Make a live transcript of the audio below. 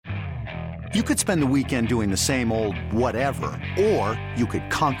You could spend the weekend doing the same old whatever, or you could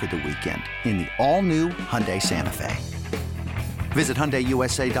conquer the weekend in the all-new Hyundai Santa Fe. Visit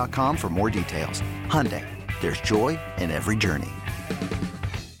HyundaiUSA.com for more details. Hyundai, there's joy in every journey.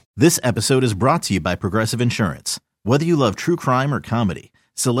 This episode is brought to you by Progressive Insurance. Whether you love true crime or comedy,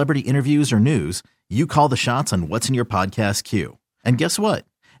 celebrity interviews or news, you call the shots on what's in your podcast queue. And guess what?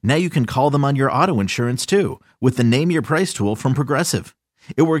 Now you can call them on your auto insurance too with the Name Your Price tool from Progressive.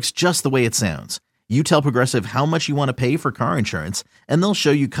 It works just the way it sounds. You tell Progressive how much you want to pay for car insurance, and they'll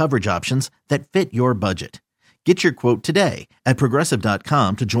show you coverage options that fit your budget. Get your quote today at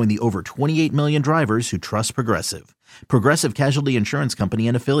Progressive.com to join the over 28 million drivers who trust Progressive. Progressive Casualty Insurance Company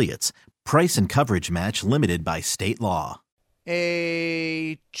and Affiliates. Price and coverage match limited by state law.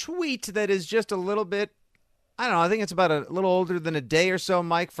 A tweet that is just a little bit, I don't know, I think it's about a little older than a day or so,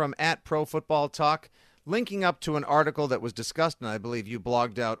 Mike, from @ProFootballTalk. Linking up to an article that was discussed, and I believe you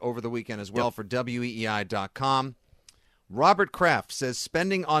blogged out over the weekend as well for WEEI.com. Robert Kraft says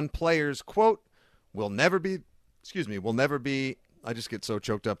spending on players, quote, will never be, I just get so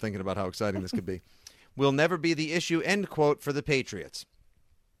choked up thinking about how exciting this could be, will never be the issue, end quote, for the Patriots.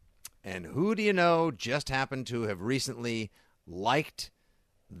 And who do you know just happened to have recently liked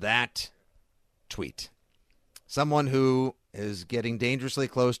that tweet? Someone who is getting dangerously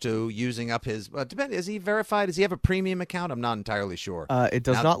close to using up his, is he verified? Does he have a premium account? I'm not entirely sure. It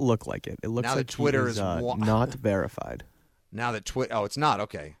does not look like it. It looks like Twitter is not verified. Now that it's not,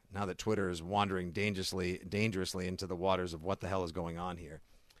 okay. Now that Twitter is wandering dangerously into the waters of what the hell is going on here.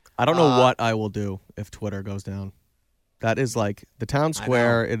 I don't know what I will do if Twitter goes down. That is like the town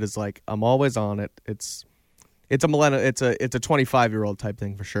square. It is like I'm always on it. It's a millennial. It's a 25-year-old type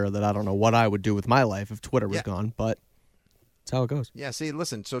thing for sure. That I don't know what I would do with my life if Twitter was gone, but that's how it goes. Yeah. See,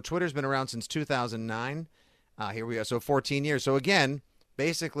 listen. So Twitter's been around since 2009. Here we go. So 14 years. So again,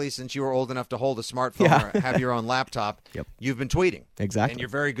 basically, since you were old enough to hold a smartphone or have your own laptop, you've been tweeting. Exactly. And you're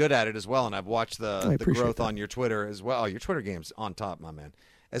very good at it as well. And I've watched the growth on your Twitter as well. Oh, your Twitter game's on top, my man.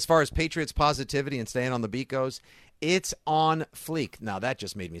 As far as Patriots positivity and staying on the beat goes, it's on fleek. Now, that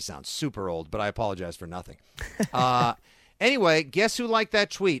just made me sound super old, but I apologize for nothing. Anyway, guess who liked that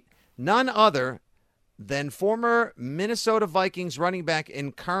tweet? None other than former Minnesota Vikings running back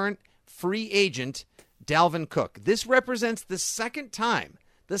and current free agent Dalvin Cook. This represents the second time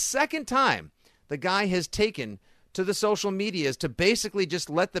the guy has taken to the social medias to basically just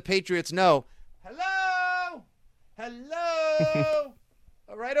let the Patriots know, hello,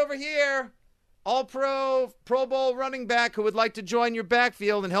 right over here, all-pro, Pro Bowl running back who would like to join your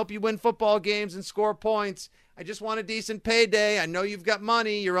backfield and help you win football games and score points. I just want a decent payday. I know you've got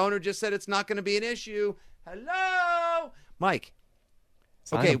money. Your owner just said it's not going to be an issue. Hello, Mike.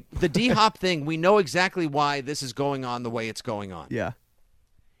 Okay, the D-Hop thing, we know exactly why this is going on the way it's going on. Yeah.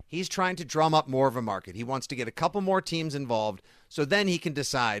 He's trying to drum up more of a market. He wants to get a couple more teams involved so then he can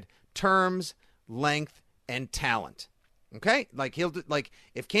decide terms, length, and talent. Okay?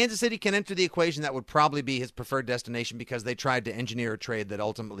 If Kansas City can enter the equation, that would probably be his preferred destination because they tried to engineer a trade that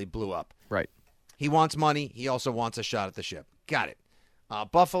ultimately blew up. Right. He wants money. He also wants a shot at the ship. Got it.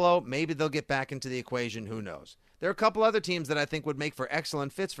 Buffalo, maybe they'll get back into the equation. Who knows? There are a couple other teams that I think would make for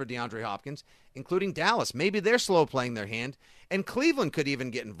excellent fits for DeAndre Hopkins, including Dallas. Maybe they're slow playing their hand. And Cleveland could even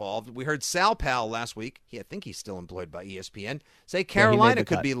get involved. We heard Sal Pal last week. I think he's still employed by ESPN. Say Carolina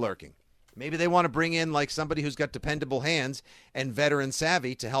could be lurking. Maybe they want to bring in like somebody who's got dependable hands and veteran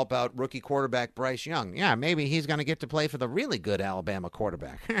savvy to help out rookie quarterback Bryce Young. Yeah, maybe he's going to get to play for the really good Alabama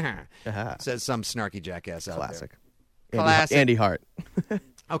quarterback. Says some snarky jackass out Classic. there. Classic. Andy Hart.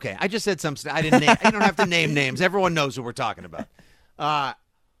 Okay, I just said some. I didn't. I don't have to name names. Everyone knows who we're talking about.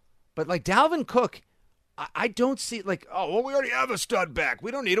 But like Dalvin Cook, I don't see we already have a stud back.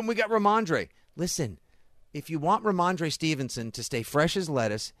 We don't need him. We got Ramondre. Listen, if you want Ramondre Stevenson to stay fresh as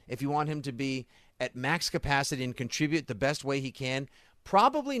lettuce, if you want him to be at max capacity and contribute the best way he can,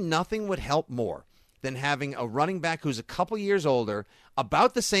 probably nothing would help more than having a running back who's a couple years older,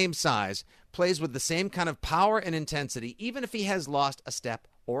 about the same size, plays with the same kind of power and intensity, even if he has lost a step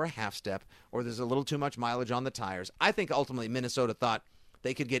or a half step, or there's a little too much mileage on the tires. I think ultimately Minnesota thought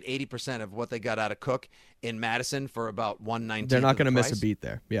they could get 80% of what they got out of Cook in Madison for about $119. They're not going to miss a beat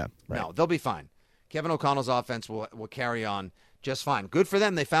there. Yeah. Right. No, they'll be fine. Kevin O'Connell's offense will carry on just fine. Good for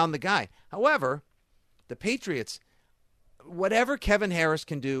them. They found the guy. However, the Patriots, whatever Kevin Harris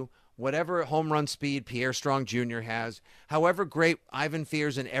can do, whatever home run speed Pierre Strong Jr. has, however great Ivan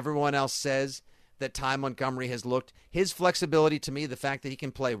Fears and everyone else says that Ty Montgomery has looked, his flexibility to me, the fact that he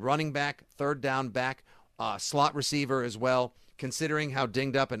can play running back, third down back, slot receiver as well, considering how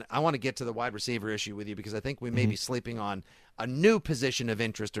dinged up, and I want to get to the wide receiver issue with you because I think we may be sleeping on a new position of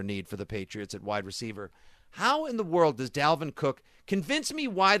interest or need for the Patriots at wide receiver. How in the world does Dalvin Cook convince me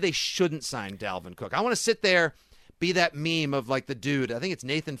why they shouldn't sign Dalvin Cook? I want to sit there, be that meme of like the dude. I think it's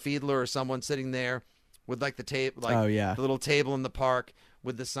Nathan Fiedler or someone sitting there with like the tape, like the little table in the park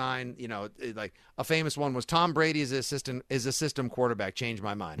with the sign. You know, like a famous one was Tom Brady is a system quarterback. Changed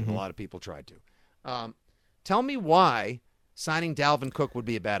my mind. A lot of people tried to. Tell me why signing Dalvin Cook would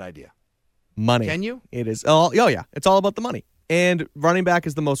be a bad idea. Money. Can you? It is. Oh yeah. It's all about the money. And running back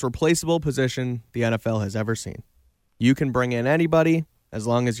is the most replaceable position the NFL has ever seen. You can bring in anybody as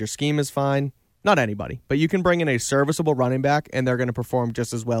long as your scheme is fine. Not anybody, but you can bring in a serviceable running back, and they're going to perform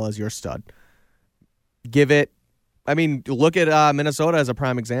just as well as your stud. Look at Minnesota as a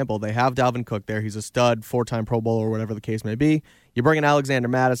prime example. They have Dalvin Cook there. He's a stud, 4-time Pro Bowler, or whatever the case may be. You bring in Alexander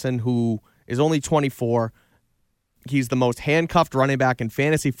Mattison, who is only 24. He's the most handcuffed running back in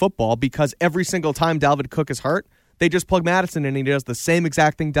fantasy football because every single time Dalvin Cook is hurt, they just plug Madison in and he does the same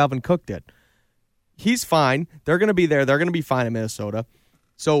exact thing Dalvin Cook did. He's fine. They're going to be there. They're going to be fine in Minnesota.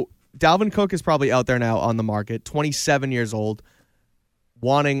 So Dalvin Cook is probably out there now on the market, 27 years old,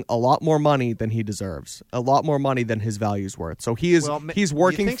 wanting a lot more money than he deserves, a lot more money than his value's worth. So he's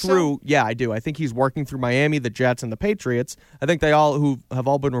working through. So? Yeah, I do. I think he's working through Miami, the Jets, and the Patriots. I think they all who have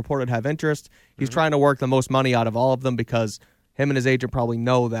all been reported have interest. He's trying to work the most money out of all of them because him and his agent probably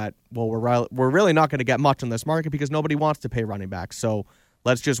know that, well, we're really not going to get much in this market because nobody wants to pay running backs. So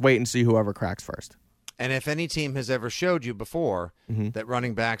let's just wait and see whoever cracks first. And if any team has ever showed you before that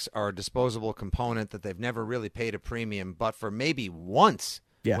running backs are a disposable component, that they've never really paid a premium, but for maybe once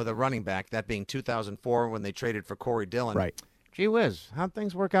with a running back, that being 2004 when they traded for Corey Dillon. Right. Gee whiz, how'd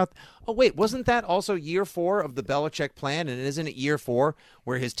things work out? Oh, wait, wasn't that also year 4 of the Belichick plan? And isn't it year 4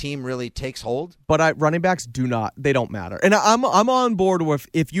 where his team really takes hold? But running backs they don't matter. And I'm on board with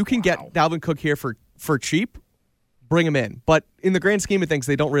if you can get Dalvin Cook here for cheap, bring him in. But in the grand scheme of things,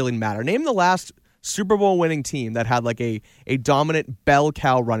 they don't really matter. Name the last Super Bowl winning team that had like a dominant bell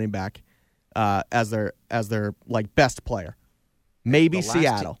cow running back as their like best player. Maybe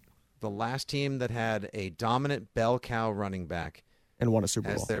Seattle. The last team that had a dominant bell cow running back and won a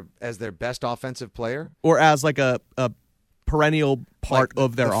Super Bowl as their best offensive player, or as like a perennial part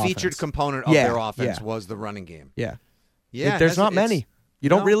of their offense. The featured component of their offense was the running game. Yeah. There's not many. You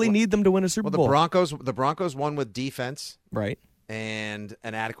don't really need them to win a Super Bowl. The Broncos won with defense, right, and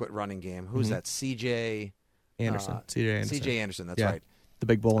an adequate running game. Who's that? C.J. Anderson. C.J. Anderson. That's right. The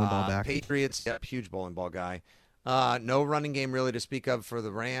big bowling ball back. Patriots. Huge bowling ball guy. No running game really to speak of for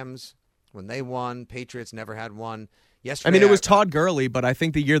the Rams when they won. Patriots never had one. Yesterday, it was Todd Gurley, but I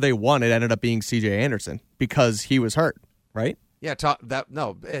think the year they won, it ended up being C.J. Anderson because he was hurt, right? Yeah, that's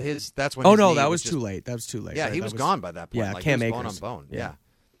when. That was too late. That was too late. Yeah, right? he was gone by that point. Yeah, like, Cam he was Akers. bone on bone. Yeah.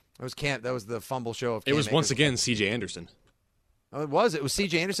 That was the fumble show of. It was once again C.J. Anderson. Oh, it was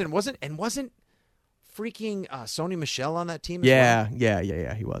C.J. Anderson. Wasn't freaking Sony Michel on that team? Yeah,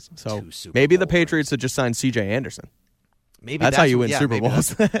 he was. So maybe the Patriots had just signed C.J. Anderson. Maybe that's how you win Super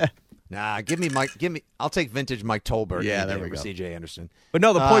Bowls. Nah, give me. I'll take vintage Mike Tolbert. Yeah, there we go. C.J. Anderson. But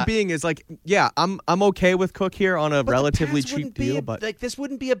no, the point being is I'm okay with Cook here on a relatively cheap deal, but this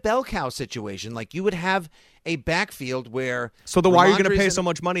wouldn't be a bell cow situation. Like you would have a backfield where. So why are you going to pay so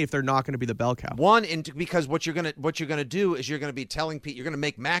much money if they're not going to be the bell cow? Because what you're gonna do is you're gonna be telling Pete, you're gonna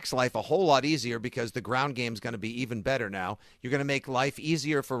make Mac's life a whole lot easier because the ground game's gonna be even better now. You're gonna make life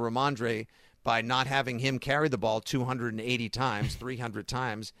easier for Ramondre by not having him carry the ball 280 times, 300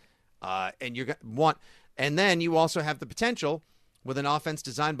 times. And then you also have the potential with an offense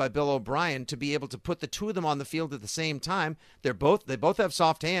designed by Bill O'Brien to be able to put the two of them on the field at the same time. They both have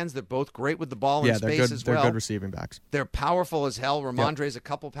soft hands. They're both great with the ball in space as well. They're good receiving backs. They're powerful as hell. Ramondre's a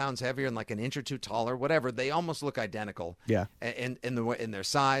couple pounds heavier and like an inch or two taller, whatever. They almost look identical. Yeah. In their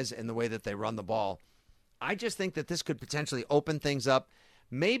size and the way that they run the ball. I just think that this could potentially open things up,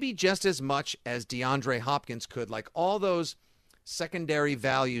 maybe just as much as DeAndre Hopkins could, like all those secondary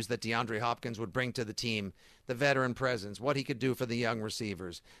values that DeAndre Hopkins would bring to the team, the veteran presence, what he could do for the young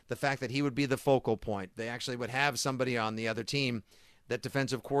receivers, the fact that he would be the focal point. They actually would have somebody on the other team that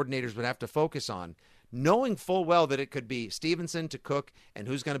defensive coordinators would have to focus on, knowing full well that it could be Stevenson to Cook and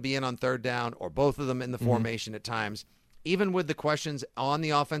who's going to be in on third down or both of them in the formation at times. Even with the questions on the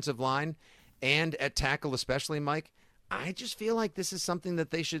offensive line and at tackle especially, Mike, I just feel like this is something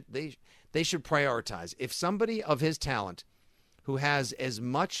that they should prioritize. If somebody of his talent who has as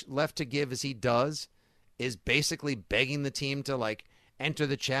much left to give as he does is basically begging the team to enter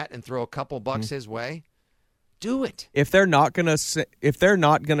the chat and throw a couple bucks his way, do it. If they're not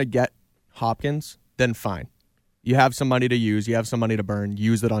gonna get Hopkins, then fine. You have some money to use. You have some money to burn.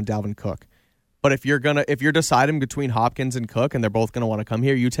 Use it on Dalvin Cook. But if you're deciding between Hopkins and Cook and they're both going to want to come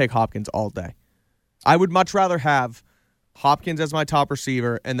here, you take Hopkins all day. I would much rather have Hopkins as my top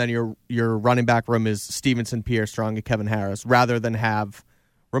receiver, and then your running back room is Stevenson, Pierre Strong, and Kevin Harris, rather than have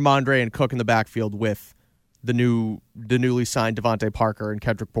Ramondre and Cook in the backfield with the newly signed Devontae Parker and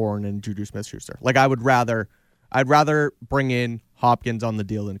Kendrick Bourne and Juju Smith-Schuster. Like I'd rather bring in Hopkins on the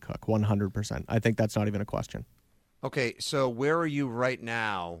deal than Cook, 100%. I think that's not even a question. Okay, so where are you right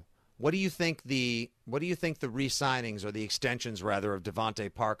now? What do you think the re-signings or the extensions rather of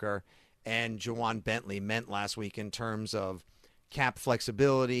Devontae Parker and Juwan Bentley meant last week in terms of cap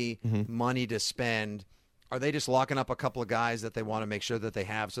flexibility, money to spend? Are they just locking up a couple of guys that they want to make sure that they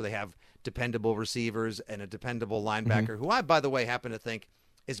have, so they have dependable receivers and a dependable linebacker, who I, by the way, happen to think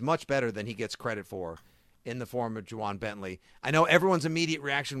is much better than he gets credit for in the form of Juwan Bentley? I know everyone's immediate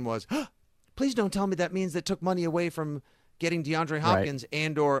reaction was, please don't tell me that means they took money away from getting DeAndre Hopkins, right,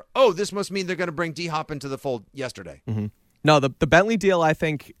 and or, this must mean they're going to bring D-Hop into the fold yesterday. No, the Bentley deal, I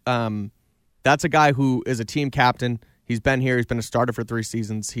think that's a guy who is a team captain. He's been here. He's been a starter for 3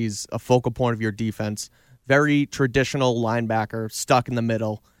 seasons. He's a focal point of your defense. Very traditional linebacker, stuck in the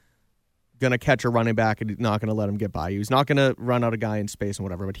middle, going to catch a running back and not going to let him get by you. He's not going to run out a guy in space and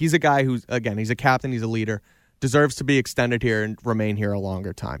whatever. But he's a guy who's, again, he's a captain. He's a leader. Deserves to be extended here and remain here a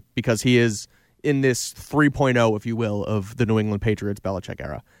longer time because he is in this 3.0, if you will, of the New England Patriots Belichick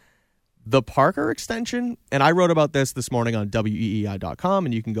era. The Parker extension, and I wrote about this morning on WEEI.com,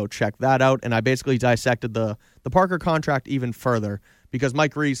 and you can go check that out. And I basically dissected the Parker contract even further because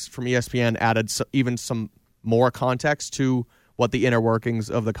Mike Reese from ESPN added even some more context to what the inner workings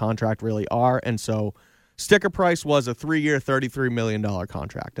of the contract really are. And so sticker price was a 3-year, $33 million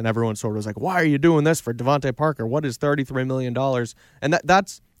contract. And everyone sort of was like, why are you doing this for Devontae Parker? What is $33 million? And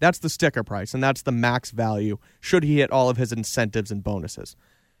that's the sticker price, and that's the max value should he hit all of his incentives and bonuses.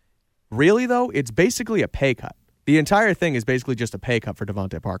 Really, though, it's basically a pay cut. The entire thing is basically just a pay cut for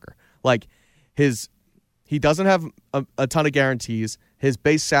Devontae Parker. Like, he doesn't have a ton of guarantees. His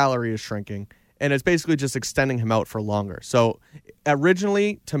base salary is shrinking, and it's basically just extending him out for longer. So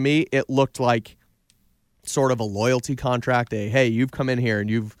originally, to me, it looked like sort of a loyalty contract. Hey, you've come in here and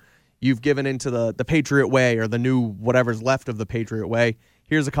you've given into the Patriot way or the new whatever's left of the Patriot way.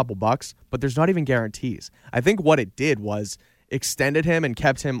 Here's a couple bucks, but there's not even guarantees. I think what it did was extended him and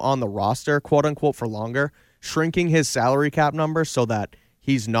kept him on the roster, quote unquote, for longer, shrinking his salary cap number so that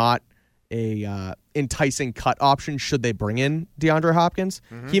he's not a enticing cut option should they bring in DeAndre Hopkins.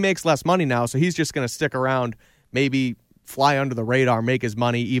 He makes less money now, so he's just going to stick around, maybe fly under the radar, make his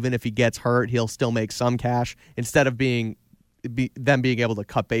money. Even if he gets hurt, he'll still make some cash instead of them being able to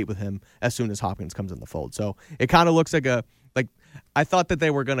cut bait with him as soon as Hopkins comes in the fold. So it kind of looks like I thought that they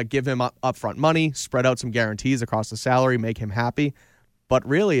were going to give him upfront money, spread out some guarantees across the salary, make him happy. But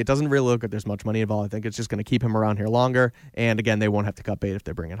really, it doesn't really look like there's much money involved. I think it's just going to keep him around here longer. And again, they won't have to cut bait if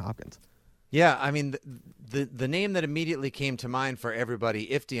they bring in Hopkins. Yeah, I mean, the name that immediately came to mind for everybody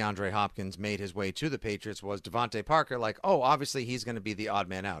if DeAndre Hopkins made his way to the Patriots was Devontae Parker. Like, obviously he's going to be the odd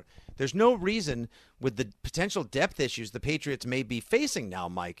man out. There's no reason with the potential depth issues the Patriots may be facing now,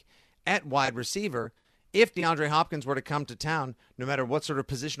 Mike, at wide receiver, if DeAndre Hopkins were to come to town, no matter what sort of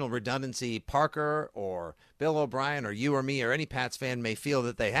positional redundancy Parker or Bill O'Brien or you or me or any Pats fan may feel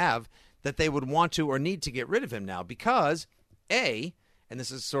that they have, that they would want to or need to get rid of him now because, and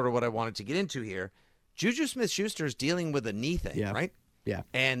this is sort of what I wanted to get into here, Juju Smith-Schuster is dealing with a knee thing, right? Yeah.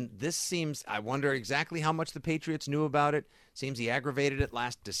 And this seems, I wonder exactly how much the Patriots knew about it. Seems he aggravated it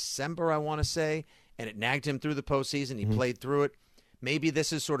last December, I want to say, and it nagged him through the postseason. He played through it. Maybe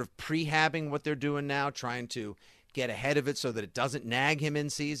this is sort of prehabbing what they're doing now, trying to get ahead of it so that it doesn't nag him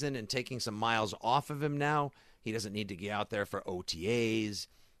in season and taking some miles off of him now. He doesn't need to get out there for OTAs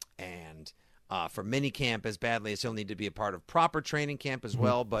and for minicamp as badly as he'll need to be a part of proper training camp as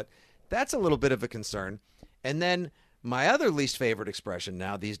well. But that's a little bit of a concern. And then my other least favorite expression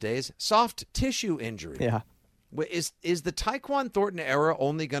now these days, soft tissue injury. Yeah. Is the Tyquan Thornton era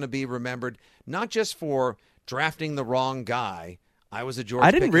only going to be remembered not just for drafting the wrong guy? I was a George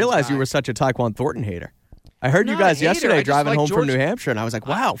I didn't Pickens realize guy. you were such a Taekwon Thornton hater. I heard you Not guys a hater. yesterday I just driving like home George- from New Hampshire, and I was like,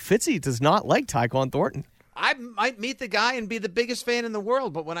 wow, Fitzy does not like Taekwon Thornton. I might meet the guy and be the biggest fan in the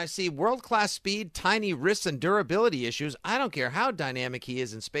world, but when I see world-class speed, tiny wrists, and durability issues, I don't care how dynamic he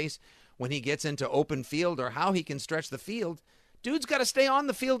is in space when he gets into open field or how he can stretch the field. Dude's got to stay on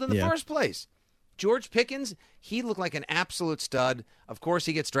the field in the first place. George Pickens, he looked like an absolute stud. Of course,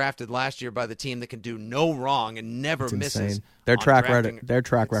 he gets drafted last year by the team that can do no wrong and never misses. Their track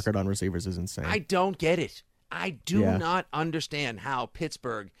record on receivers is insane. I don't get it. I do not understand how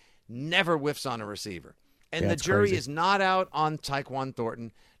Pittsburgh never whiffs on a receiver. And the jury is not out on Tyquan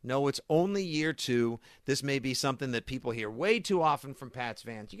Thornton. No, it's only year 2. This may be something that people hear way too often from Pats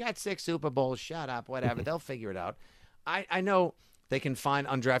fans. You got 6 Super Bowls, shut up, whatever. They'll figure it out. I know they can find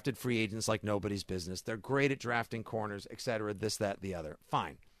undrafted free agents like nobody's business. They're great at drafting corners, et cetera, this, that, the other.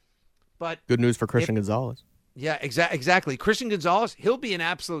 Fine. But good news for Christian Gonzalez. Yeah, exactly. Christian Gonzalez, he'll be an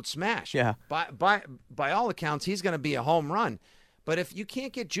absolute smash. Yeah. By all accounts, he's going to be a home run. But if you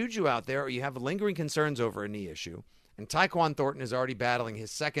can't get Juju out there, or you have lingering concerns over a knee issue, and Tyquan Thornton is already battling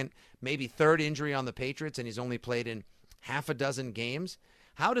his second, maybe third injury on the Patriots, and he's only played in half a dozen games,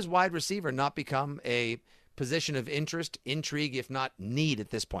 how does wide receiver not become a position of interest, intrigue, if not need at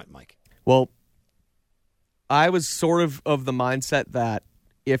this point, Mike? Well, I was sort of the mindset that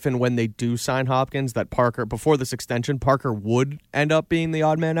if and when they do sign Hopkins, that Parker, before this extension, Parker would end up being the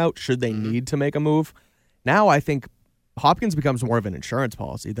odd man out should they need to make a move. Now I think Hopkins becomes more of an insurance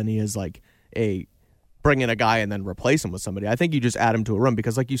policy than he is like a bring in a guy and then replace him with somebody. I think you just add him to a room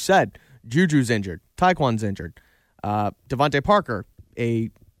because, like you said, Juju's injured, Tyquan's injured, Devontae Parker,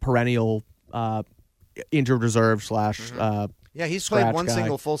 a perennial injured reserve slash yeah, he's played one guy.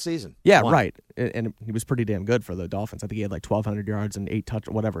 single full season. Yeah, one. right. And he was pretty damn good for the Dolphins. I think he had like 1,200 yards and 8 touch,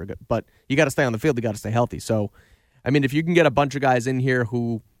 whatever. But you got to stay on the field. You got to stay healthy. So, I mean, if you can get a bunch of guys in here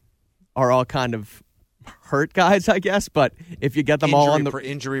who are all kind of hurt guys, I guess, but if you get them all on the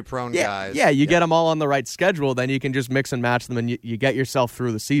injury-prone guys. Yeah, you get them all on the right schedule, then you can just mix and match them and you get yourself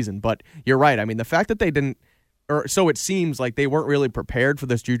through the season. But you're right. I mean, the fact that they didn't, or so it seems like they weren't really prepared for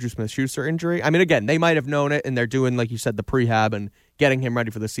this Juju Smith-Schuster injury. I mean, again, they might have known it, and they're doing, like you said, the prehab and getting him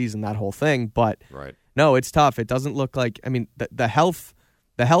ready for the season, that whole thing. But no, it's tough. It doesn't look like. I mean, the health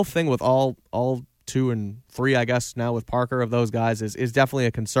thing with all 2 and 3, I guess now with Parker of those guys is definitely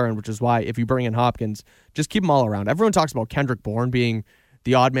a concern. Which is why if you bring in Hopkins, just keep them all around. Everyone talks about Kendrick Bourne being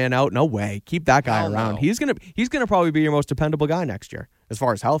the odd man out. No way. Keep that guy around. No. He's gonna probably be your most dependable guy next year as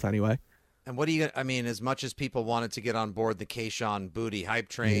far as health, anyway. And what do you? I mean, as much as people wanted to get on board the Kayshawn Booty hype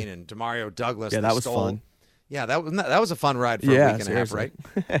train and Demario Douglas, that was fun. Yeah, that was a fun ride for a week and a half, right?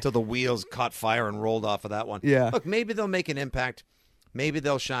 Until the wheels caught fire and rolled off of that one. Yeah. Look, maybe they'll make an impact. Maybe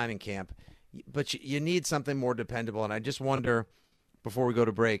they'll shine in camp. But you need something more dependable. And I just wonder, before we go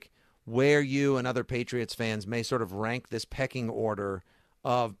to break, where you and other Patriots fans may sort of rank this pecking order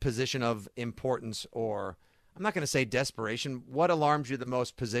of position of importance, or I'm not going to say desperation. What alarms you the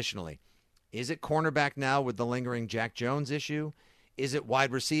most positionally? Is it cornerback now with the lingering Jack Jones issue? Is it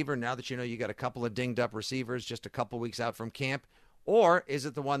wide receiver now that you got a couple of dinged-up receivers just a couple weeks out from camp? Or is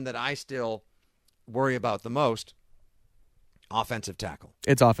it the one that I still worry about the most, offensive tackle?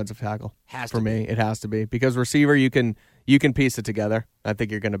 It's offensive tackle. For me, it has to be. Because receiver, you can piece it together. I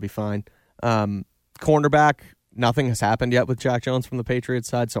think you're going to be fine. Cornerback, nothing has happened yet with Jack Jones from the Patriots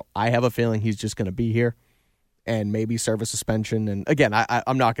side, so I have a feeling he's just going to be here and maybe serve a suspension. And again,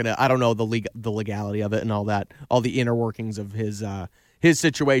 I'm not gonna. I don't know the legality of it and all that, all the inner workings of his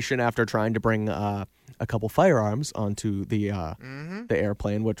situation after trying to bring a couple firearms onto the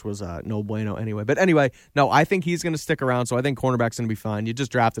airplane, which was no bueno anyway. But anyway, no, I think he's going to stick around. So I think cornerback's going to be fine. You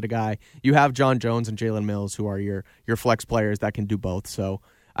just drafted a guy. You have John Jones and Jalen Mills, who are your flex players that can do both. So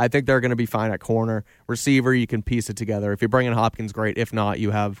I think they're going to be fine at corner. Receiver, you can piece it together. If you bring in Hopkins, great. If not,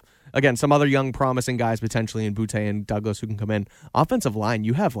 you have, again, some other young promising guys potentially in Boutte and Douglas who can come in. Offensive line,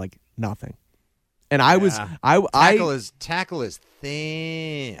 you have like nothing. And tackle is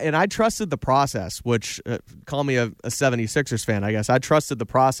thin. And I trusted the process, which call me a 76ers fan, I guess. I trusted the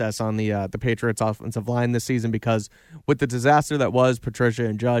process on the Patriots offensive line this season because with the disaster that was Patricia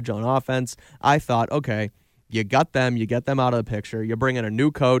and Judge on offense, I thought, okay, you got them, you get them out of the picture. You bring in a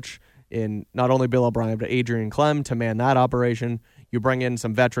new coach in not only Bill O'Brien, but Adrian Clem to man that operation. You bring in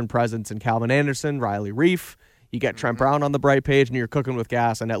some veteran presence in Calvin Anderson, Riley Reif. You get Trent Brown on the bright page, and you're cooking with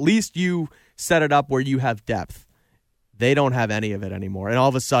gas. And at least you set it up where you have depth. They don't have any of it anymore. And all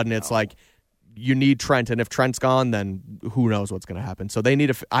of a sudden, it's like you need Trent. And if Trent's gone, then who knows what's going to happen. So they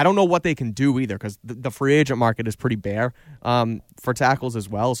need I don't know what they can do either because the free agent market is pretty bare for tackles as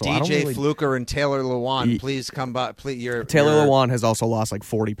well. So DJ Fluker and Taylor Lewan, please come by. Taylor Lewan has also lost like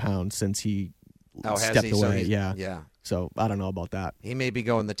 40 pounds since he stepped away. So yeah. So I don't know about that. He may be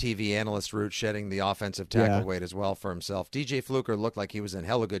going the TV analyst route, shedding the offensive tackle weight as well for himself. DJ Fluker looked like he was in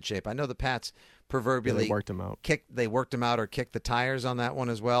hella good shape. I know the Pats proverbially worked him out. They worked him out or kicked the tires on that one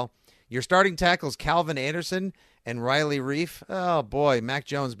as well. Your starting tackles, Calvin Anderson and Riley Reif. Oh, boy, Mac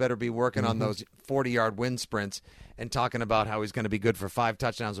Jones better be working on those 40-yard wind sprints and talking about how he's going to be good for 5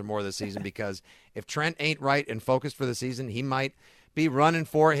 touchdowns or more this season because if Trent ain't right and focused for the season, he might be running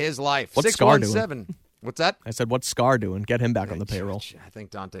for his life. What's Scar doing? What's that? I said, what's Scar doing? Get him back on the payroll. I think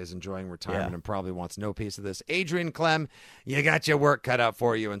Dante's enjoying retirement and probably wants no piece of this. Adrian Clem, you got your work cut out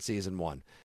for you in season 1.